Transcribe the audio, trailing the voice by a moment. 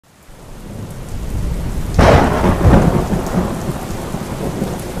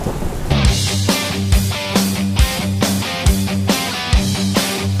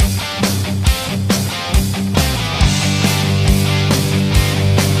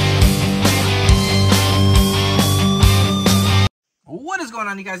going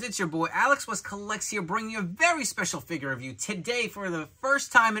on, you guys? It's your boy Alex West Collects here, bringing you a very special figure review. Today, for the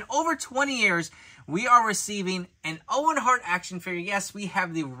first time in over 20 years, we are receiving an Owen Hart action figure. Yes, we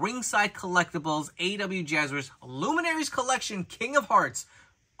have the Ringside Collectibles AEW Jazwares Luminaries Collection King of Hearts,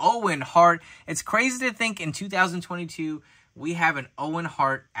 Owen Hart. It's crazy to think in 2022, we have an Owen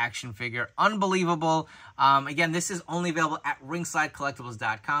Hart action figure. Unbelievable. Again, this is only available at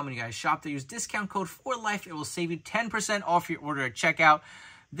ringsidecollectibles.com. When you guys shop there, use discount code FORLIFE. It will save you 10% off your order at checkout.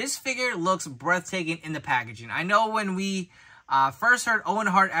 This figure looks breathtaking in the packaging. I know when we first heard Owen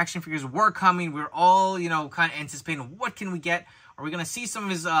Hart action figures were coming, we were all, kind of anticipating what can we get. Are we going to see some of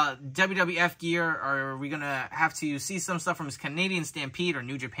his WWF gear? Or are we going to have to see some stuff from his Canadian Stampede or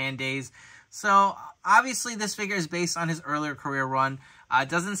New Japan days? So, obviously, this figure is based on his earlier career run. It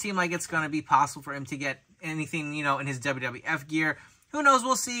doesn't seem like it's going to be possible for him to get anything, in his WWF gear. Who knows?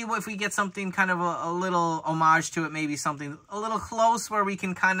 We'll see if we get something kind of a little homage to it, maybe something a little close where we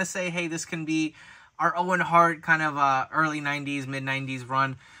can kind of say, hey, this can be our Owen Hart kind of early 90s, mid-90s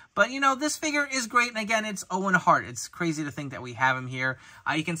run. But, this figure is great. And, again, it's Owen Hart. It's crazy to think that we have him here.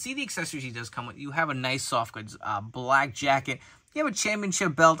 You can see the accessories he does come with. You have a nice soft goods black jacket. You have a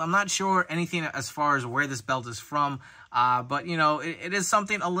championship belt. I'm not sure anything as far as where this belt is from. But, it is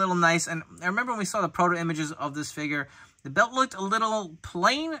something a little nice. And I remember when we saw the proto images of this figure, the belt looked a little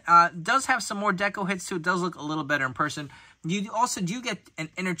plain. Does have some more deco hits to it. Does look a little better in person. You also do get an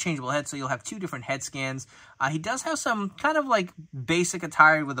interchangeable head, so you'll have two different head scans. He does have some kind of like basic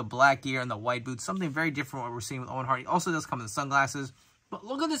attire with the black gear and the white boots. Something very different from what we're seeing with Owen Hart. He also does come with sunglasses. But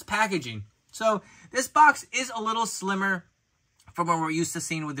look at this packaging. So this box is a little slimmer from what we're used to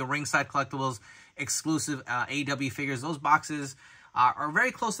seeing with the Ringside Collectibles exclusive AEW figures. Those boxes are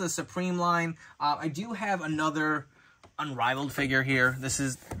very close to the Supreme line. I do have another unrivaled figure here. This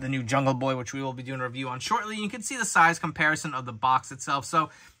is the new Jungle Boy, which we will be doing a review on shortly. You can see the size comparison of the box itself. So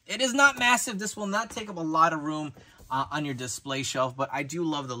it is not massive. This will not take up a lot of room on your display shelf, but I do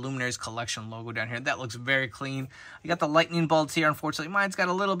love the Luminaries Collection logo down here. That looks very clean. You got the lightning bolts here. Unfortunately, mine's got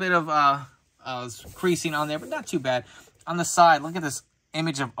a little bit of creasing on there, but not too bad. On the side, look at this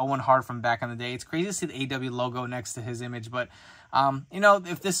image of Owen Hart from back in the day. It's crazy to see the AEW logo next to his image, but,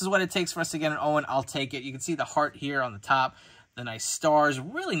 if this is what it takes for us to get an Owen, I'll take it. You can see the heart here on the top, the nice stars,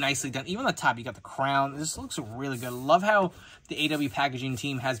 really nicely done. Even on the top, you got the crown. This looks really good. Love how the AEW packaging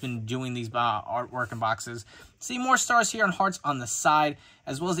team has been doing these artwork and boxes. See more stars here on Hearts on the side,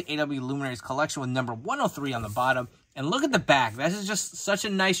 as well as the AEW Luminaries Collection with number 103 on the bottom. And look at the back. That is just such a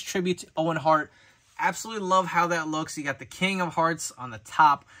nice tribute to Owen Hart. Absolutely love how that looks. You got the King of Hearts on the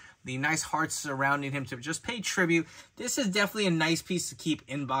top, the nice hearts surrounding him to just pay tribute. This is definitely a nice piece to keep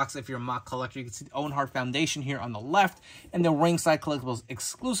in box if you're a mock collector. You can see the Owen Hart Foundation here on the left and the Ringside Collectibles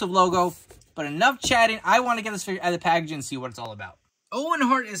exclusive logo. But enough chatting. I want to get this figure out of the package and see what it's all about. Owen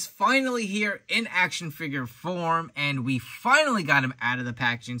Hart is finally here in action figure form, and we finally got him out of the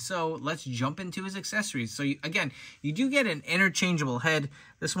packaging. So let's jump into his accessories. So again, you do get an interchangeable head.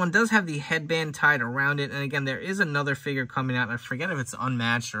 This one does have the headband tied around it. And again, there is another figure coming out. I forget if it's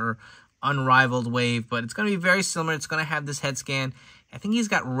unmatched or unrivaled wave, but it's going to be very similar. It's going to have this head scan. I think he's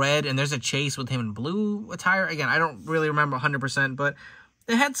got red, and there's a chase with him in blue attire. Again, I don't really remember 100%, but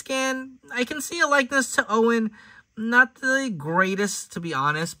the head scan, I can see a likeness to Owen. Not the greatest, to be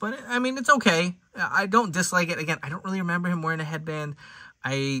honest, but, I mean, it's okay. I don't dislike it. Again, I don't really remember him wearing a headband.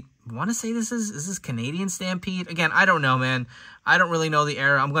 I want to say is this Canadian Stampede? Again, I don't know, man. I don't really know the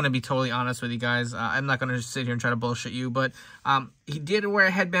era. I'm going to be totally honest with you guys. I'm not going to sit here and try to bullshit you, but he did wear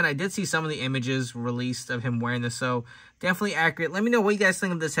a headband. I did see some of the images released of him wearing this, so definitely accurate. Let me know what you guys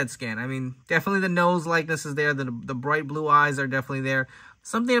think of this head scan. I mean, definitely the nose likeness is there. The bright blue eyes are definitely there.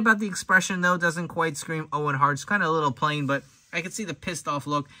 Something about the expression, though, doesn't quite scream Owen Hart. It's kind of a little plain, but I can see the pissed off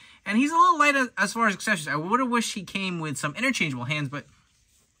look. And he's a little light as far as accessories. I would have wished he came with some interchangeable hands, but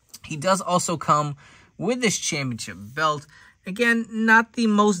he does also come with this championship belt. Again, not the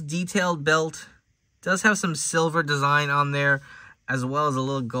most detailed belt. Does have some silver design on there, as well as a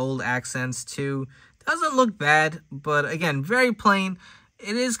little gold accents, too. Doesn't look bad, but again, very plain.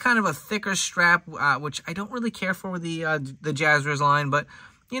 It is kind of a thicker strap, which I don't really care for with the Jazwares line. But,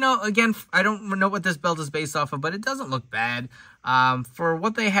 again, I don't know what this belt is based off of, but it doesn't look bad. For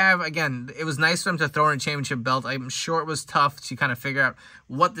what they have, again, it was nice for them to throw in a championship belt. I'm sure it was tough to kind of figure out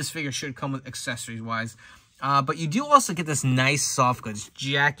what this figure should come with accessories-wise. But you do also get this nice soft goods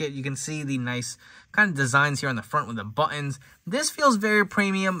jacket. You can see the nice kind of designs here on the front with the buttons. This feels very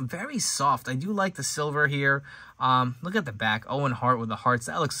premium, very soft. I do like the silver here. Look at the back, Owen Hart with the hearts.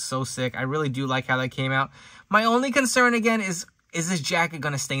 That looks so sick. I really do like how that came out. My only concern, again, is Is this jacket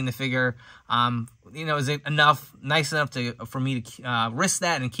going to stain the figure? You know, is it nice enough for me to risk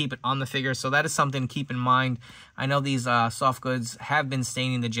that and keep it on the figure? So that is something to keep in mind. I know these soft goods have been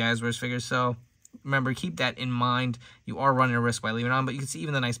staining the Jazwares figures, so remember, keep that in mind. You are running a risk by leaving it on, but you can see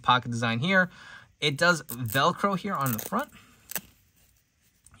even the nice pocket design here. It does Velcro here on the front.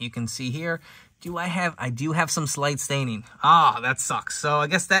 You can see here. I do have some slight staining. Ah, that sucks. So I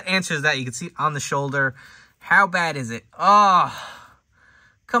guess that answers that. You can see on the shoulder. How bad is it? Oh,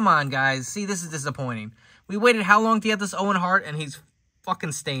 come on, guys. See, this is disappointing. We waited how long to get this Owen Hart, and he's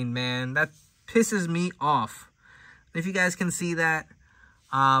fucking stained, man. That pisses me off. If you guys can see that,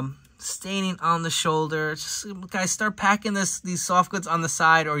 staining on the shoulder. Just, guys, start packing these soft goods on the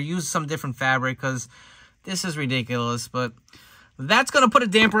side or use some different fabric because this is ridiculous. But that's going to put a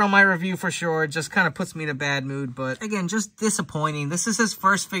damper on my review for sure. It just kind of puts me in a bad mood. But again, just disappointing. This is his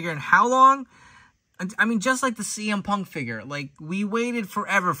first figure in how long? I mean, just like the CM Punk figure. Like, we waited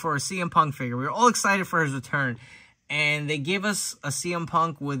forever for a CM Punk figure. We were all excited for his return. And they gave us a CM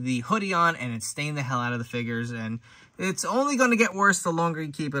Punk with the hoodie on, and it stained the hell out of the figures. And it's only going to get worse the longer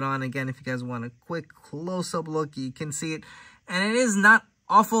you keep it on. Again, if you guys want a quick close-up look, you can see it. And it is not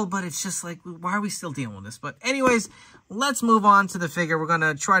awful, but it's just like, why are we still dealing with this? But anyways, let's move on to the figure. We're going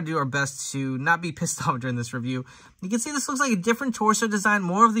to try to do our best to not be pissed off during this review. You can see this looks like a different torso design,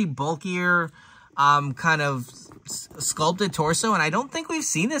 more of the bulkier kind of sculpted torso, and I don't think we've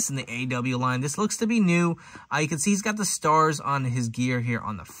seen this in the AEW line. This looks to be new. You can see he's got the stars on his gear here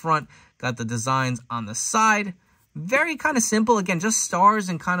on the front, got the designs on the side. Very kind of simple. Again, just stars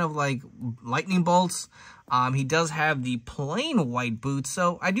and kind of like lightning bolts. He does have the plain white boots,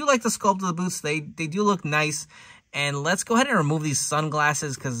 so I do like the sculpt of the boots. They do look nice. And let's go ahead and remove these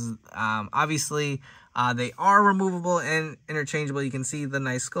sunglasses because obviously they are removable and interchangeable. You can see the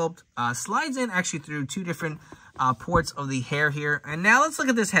nice sculpt. Slides in actually through two different ports of the hair here. And now let's look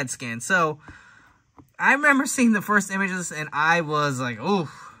at this head scan. So I remember seeing the first images and I was like, oh,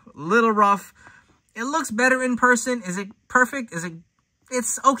 a little rough. It looks better in person. Is it perfect?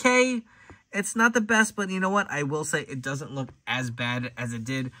 It's okay. It's not the best, but you know what? I will say it doesn't look as bad as it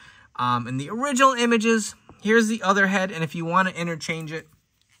did in the original images. Here's the other head, and if you want to interchange it,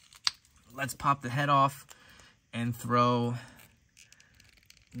 let's pop the head off and throw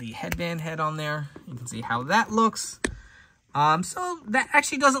the headband head on there. You can see how that looks. So that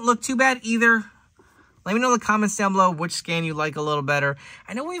actually doesn't look too bad either. Let me know in the comments down below which scan you like a little better.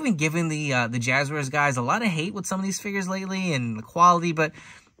 I know we've been giving the Jazwares guys a lot of hate with some of these figures lately and the quality, but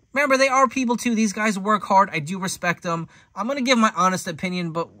remember, they are people too. These guys work hard. I do respect them. I'm going to give my honest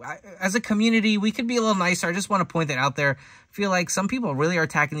opinion, but as a community, we could be a little nicer. I just want to point that out there. I feel like some people really are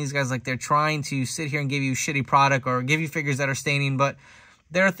attacking these guys like they're trying to sit here and give you shitty product or give you figures that are staining, but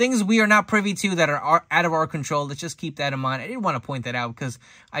there are things we are not privy to that are out of our control. Let's just keep that in mind. I did want to point that out because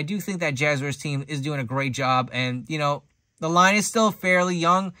I do think that Jazwares team is doing a great job. And, you know, the line is still fairly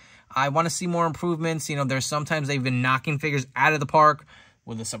young. I want to see more improvements. You know, there's sometimes they've been knocking figures out of the park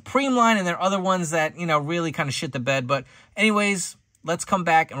with the Supreme line, and there are other ones that, you know, really kind of shit the bed. But anyways, let's come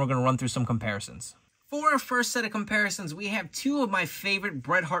back and we're going to run through some comparisons. For our first set of comparisons, we have two of my favorite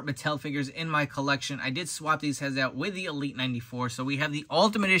Bret Hart Mattel figures in my collection. I did swap these heads out with the Elite 94. So we have the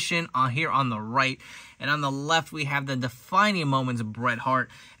Ultimate Edition here on the right. And on the left, we have the defining moments of Bret Hart.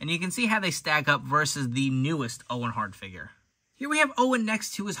 And you can see how they stack up versus the newest Owen Hart figure. Here we have Owen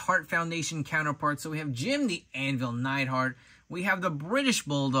next to his Hart Foundation counterpart. So we have Jim the Anvil Neidhart. We have the British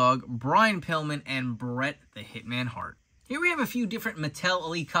Bulldog, Brian Pillman, and Bret the Hitman Hart. Here we have a few different Mattel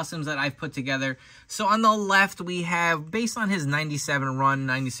Elite Customs that I've put together. So on the left, we have, based on his 97 run,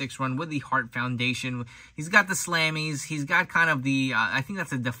 96 run with the Hart Foundation, he's got the slammies. He's got kind of the, I think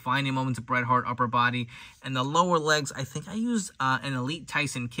that's the defining moments of Bret Hart upper body. And the lower legs, I think I used an Elite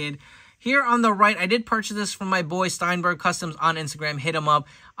Tyson Kidd. Here on the right, I did purchase this from my boy Steinberg Customs on Instagram. Hit him up.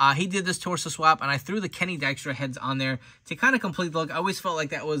 He did this torso swap, and I threw the Kenny Dykstra heads on there to kind of complete the look. I always felt like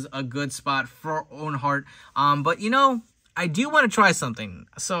that was a good spot for Owen Hart. But, you know, I do want to try something.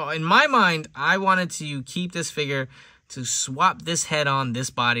 So, in my mind, I wanted to keep this figure to swap this head on this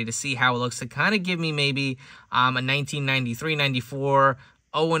body to see how it looks, to kind of give me maybe a 1993, 94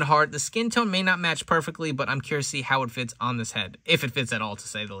 Owen Hart. The skin tone may not match perfectly, but I'm curious to see how it fits on this head, if it fits at all, to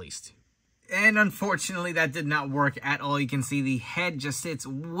say the least. And unfortunately, that did not work at all. You can see the head just sits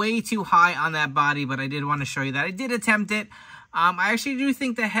way too high on that body, but I did want to show you that. I did attempt it. I actually do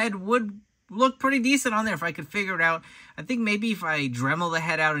think the head would look pretty decent on there if I could figure it out. I think maybe if I Dremel the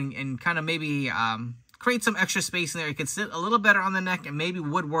head out and kind of maybe create some extra space in there, it could sit a little better on the neck and maybe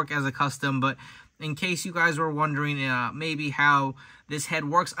would work as a custom. But in case you guys were wondering maybe how this head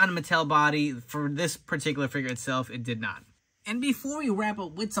works on a Mattel body, for this particular figure itself, it did not. And before we wrap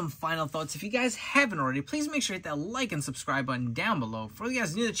up with some final thoughts, if you guys haven't already, please make sure to hit that like and subscribe button down below. For you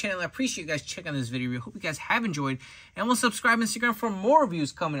guys new to the channel, I appreciate you guys checking out this video. I hope you guys have enjoyed. And we'll subscribe on Instagram for more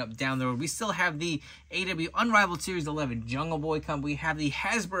reviews coming up down the road. We still have the AEW Unrivaled Series 11 Jungle Boy Cup. We have the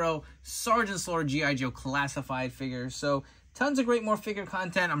Hasbro Sergeant Slaughter G.I. Joe Classified figures. So tons of great more figure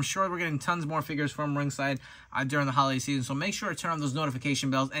content. I'm sure we're getting tons more figures from Ringside during the holiday season. So make sure to turn on those notification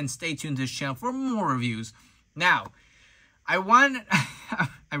bells and stay tuned to this channel for more reviews. Now, I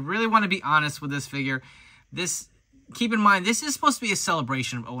really want to be honest with this figure. Keep in mind, this is supposed to be a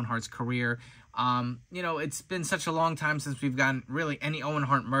celebration of Owen Hart's career. You know, it's been such a long time since we've gotten really any Owen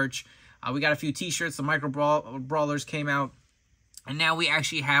Hart merch. We got a few t-shirts, the Micro Brawlers came out, and now we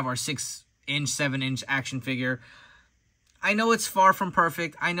actually have our 6-inch, 7-inch action figure. I know it's far from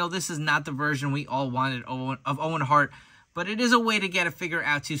perfect. I know this is not the version we all wanted of Owen Hart, but it is a way to get a figure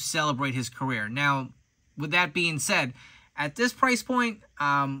out to celebrate his career. Now, with that being said, at this price point,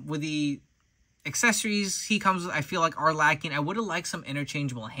 with the accessories he comes with, I feel like are lacking. I would have liked some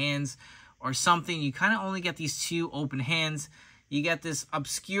interchangeable hands or something. You kind of only get these two open hands. You get this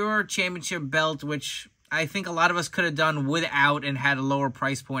obscure championship belt, which I think a lot of us could have done without and had a lower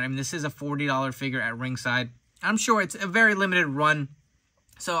price point. I mean, this is a $40 figure at Ringside. I'm sure it's a very limited run,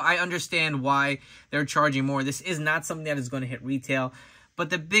 so I understand why they're charging more. This is not something that is going to hit retail. But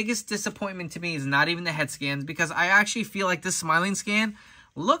the biggest disappointment to me is not even the head scans, because I actually feel like this smiling scan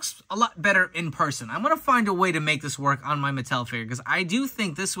looks a lot better in person. I'm going to find a way to make this work on my Mattel figure, because I do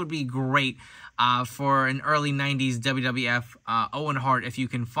think this would be great for an early 90s WWF Owen Hart if you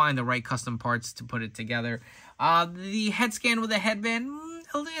can find the right custom parts to put it together. The head scan with the headband,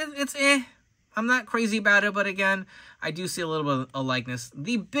 it's eh. I'm not crazy about it, but again, I do see a little bit of likeness.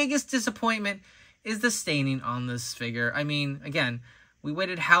 The biggest disappointment is the staining on this figure. I mean, again, we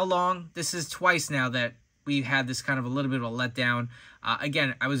waited how long? This is twice now that we've had this kind of a little bit of a letdown.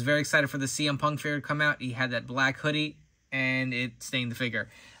 Again, I was very excited for the CM Punk figure to come out. He had that black hoodie, and it stained the figure.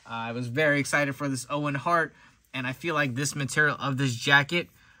 I was very excited for this Owen Hart, and I feel like this material of this jacket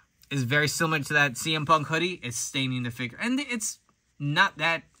is very similar to that CM Punk hoodie. It's staining the figure. And it's not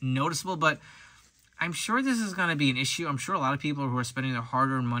that noticeable, but I'm sure this is going to be an issue. I'm sure a lot of people who are spending their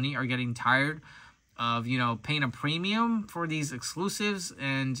hard-earned money are getting tired of, you know, paying a premium for these exclusives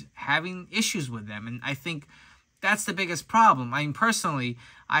and having issues with them. And I think that's the biggest problem. I mean, personally,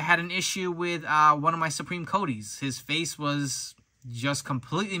 I had an issue with one of my Supreme Codys. His face was just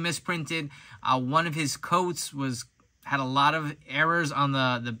completely misprinted. One of his coats had a lot of errors on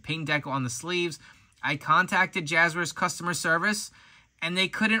the paint deco on the sleeves. I contacted Jazwares customer service, and they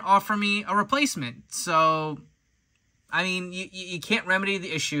couldn't offer me a replacement. So, I mean, you can't remedy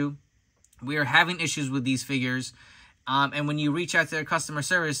the issue. We are having issues with these figures. And when you reach out to their customer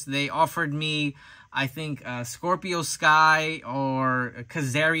service, they offered me, I think, Scorpio Sky or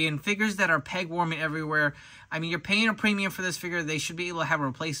Kazarian, figures that are peg warming everywhere. I mean, you're paying a premium for this figure. They should be able to have a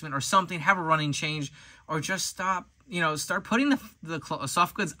replacement or something, have a running change, or just start putting the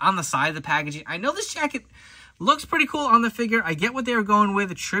soft goods on the side of the packaging. I know this jacket looks pretty cool on the figure. I get what they were going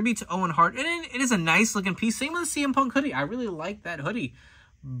with, a tribute to Owen Hart. And it is a nice looking piece. Same with the CM Punk hoodie. I really like that hoodie.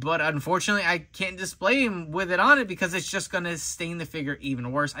 But unfortunately, I can't display him with it on it because it's just going to stain the figure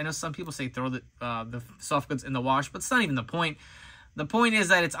even worse. I know some people say throw the soft goods in the wash, but it's not even the point. The point is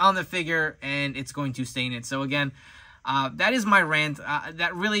that it's on the figure and it's going to stain it. So again, that is my rant.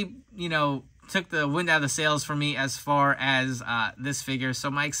 That really, you know, took the wind out of the sails for me as far as this figure.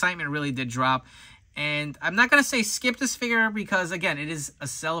 So my excitement really did drop. And I'm not going to say skip this figure because, again, it is a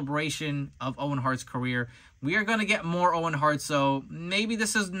celebration of Owen Hart's career. We are going to get more Owen Hart, so maybe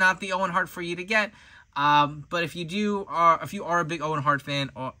this is not the Owen Hart for you to get. But if you are a big Owen Hart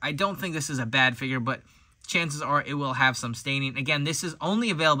fan, I don't think this is a bad figure, but chances are it will have some staining. Again, this is only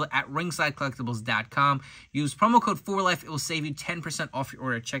available at ringsidecollectibles.com. Use promo code 4LIFE. It will save you 10% off your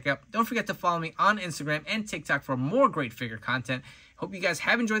order at checkout. Don't forget to follow me on Instagram and TikTok for more great figure content. Hope you guys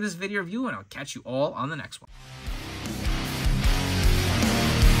have enjoyed this video review, and I'll catch you all on the next one.